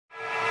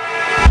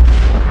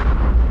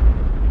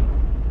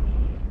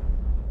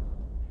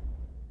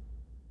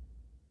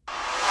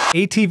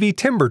ATV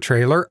timber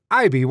trailer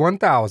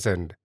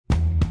IB-1000.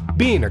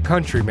 Being a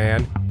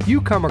countryman,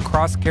 you come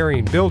across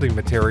carrying building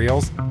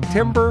materials,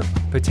 timber,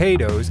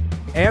 potatoes,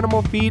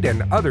 animal feed,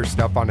 and other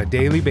stuff on a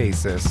daily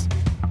basis.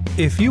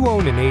 If you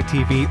own an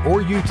ATV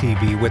or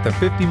UTV with a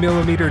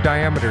 50mm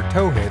diameter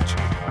tow hitch,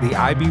 the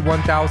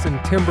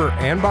IB-1000 timber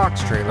and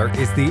box trailer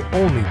is the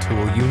only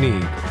tool you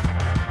need.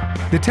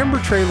 The timber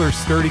trailer's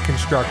sturdy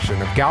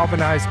construction of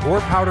galvanized or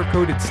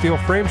powder-coated steel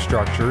frame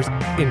structures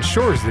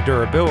ensures the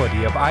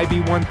durability of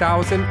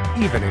IB-1000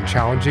 even in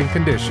challenging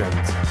conditions.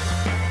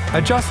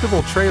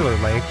 Adjustable trailer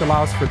length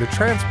allows for the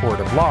transport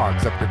of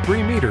logs up to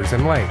 3 meters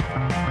in length.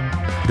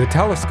 The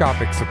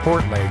telescopic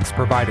support legs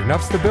provide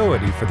enough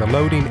stability for the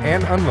loading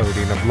and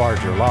unloading of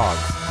larger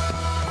logs.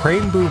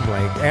 Crane boom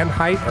length and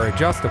height are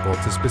adjustable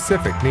to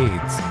specific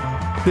needs.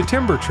 The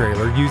timber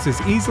trailer uses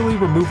easily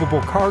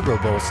removable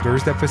cargo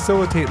bolsters that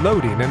facilitate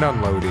loading and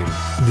unloading.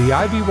 The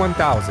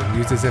IB-1000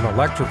 uses an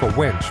electrical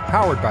winch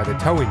powered by the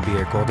towing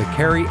vehicle to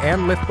carry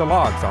and lift the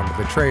logs onto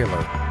the trailer.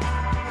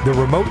 The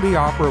remotely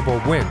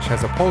operable winch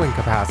has a pulling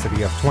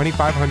capacity of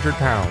 2,500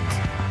 pounds.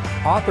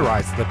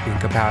 Authorized lifting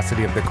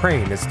capacity of the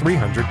crane is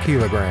 300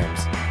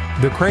 kilograms.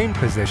 The crane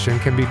position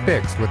can be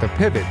fixed with a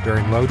pivot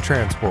during load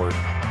transport.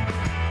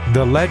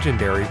 The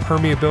legendary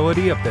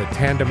permeability of the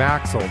tandem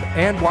axled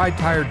and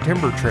wide-tired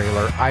timber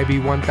trailer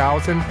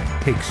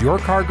IB-1000 takes your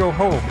cargo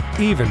home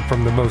even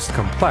from the most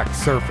complex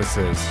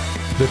surfaces.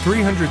 The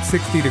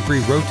 360-degree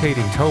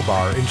rotating tow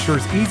bar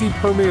ensures easy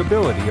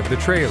permeability of the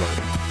trailer,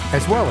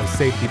 as well as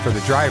safety for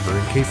the driver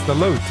in case the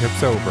load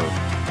tips over.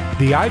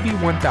 The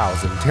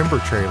IB-1000 timber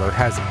trailer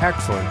has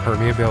excellent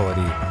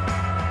permeability.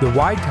 The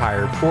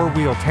wide-tired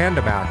 4-wheel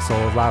tandem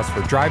axle allows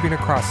for driving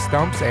across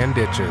stumps and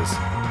ditches.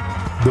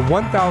 The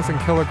 1,000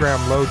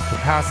 kilogram load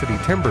capacity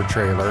timber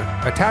trailer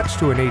attached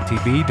to an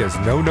ATV does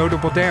no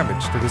notable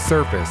damage to the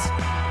surface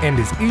and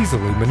is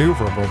easily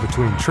maneuverable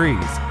between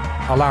trees,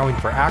 allowing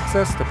for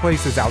access to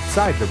places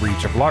outside the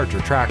reach of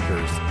larger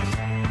tractors.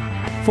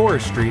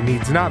 Forestry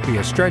needs not be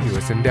a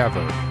strenuous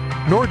endeavor,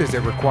 nor does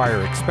it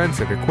require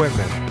expensive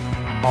equipment.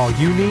 All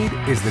you need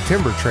is the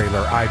timber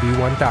trailer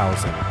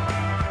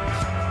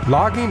IB-1000.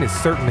 Logging is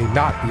certainly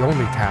not the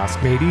only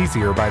task made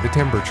easier by the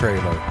timber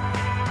trailer.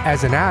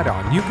 As an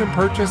add-on, you can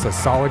purchase a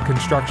solid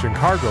construction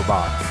cargo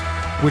box,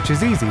 which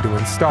is easy to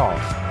install.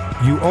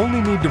 You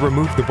only need to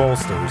remove the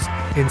bolsters,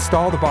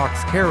 install the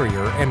box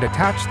carrier, and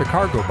attach the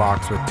cargo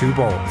box with 2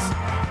 bolts.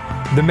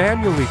 The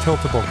manually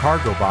tiltable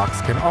cargo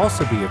box can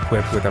also be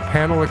equipped with a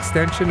panel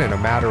extension in a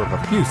matter of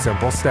a few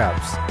simple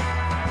steps.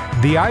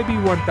 The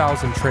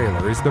IB-1000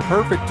 trailer is the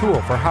perfect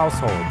tool for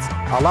households,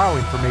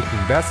 allowing for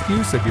making best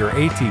use of your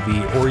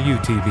ATV or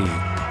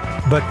UTV.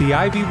 But the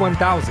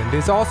IB-1000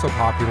 is also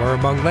popular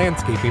among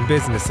landscaping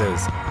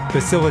businesses,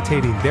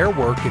 facilitating their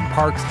work in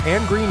parks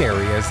and green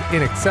areas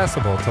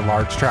inaccessible to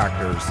large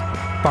tractors.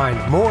 Find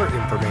more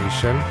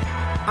information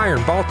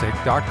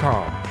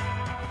ironbaltic.com.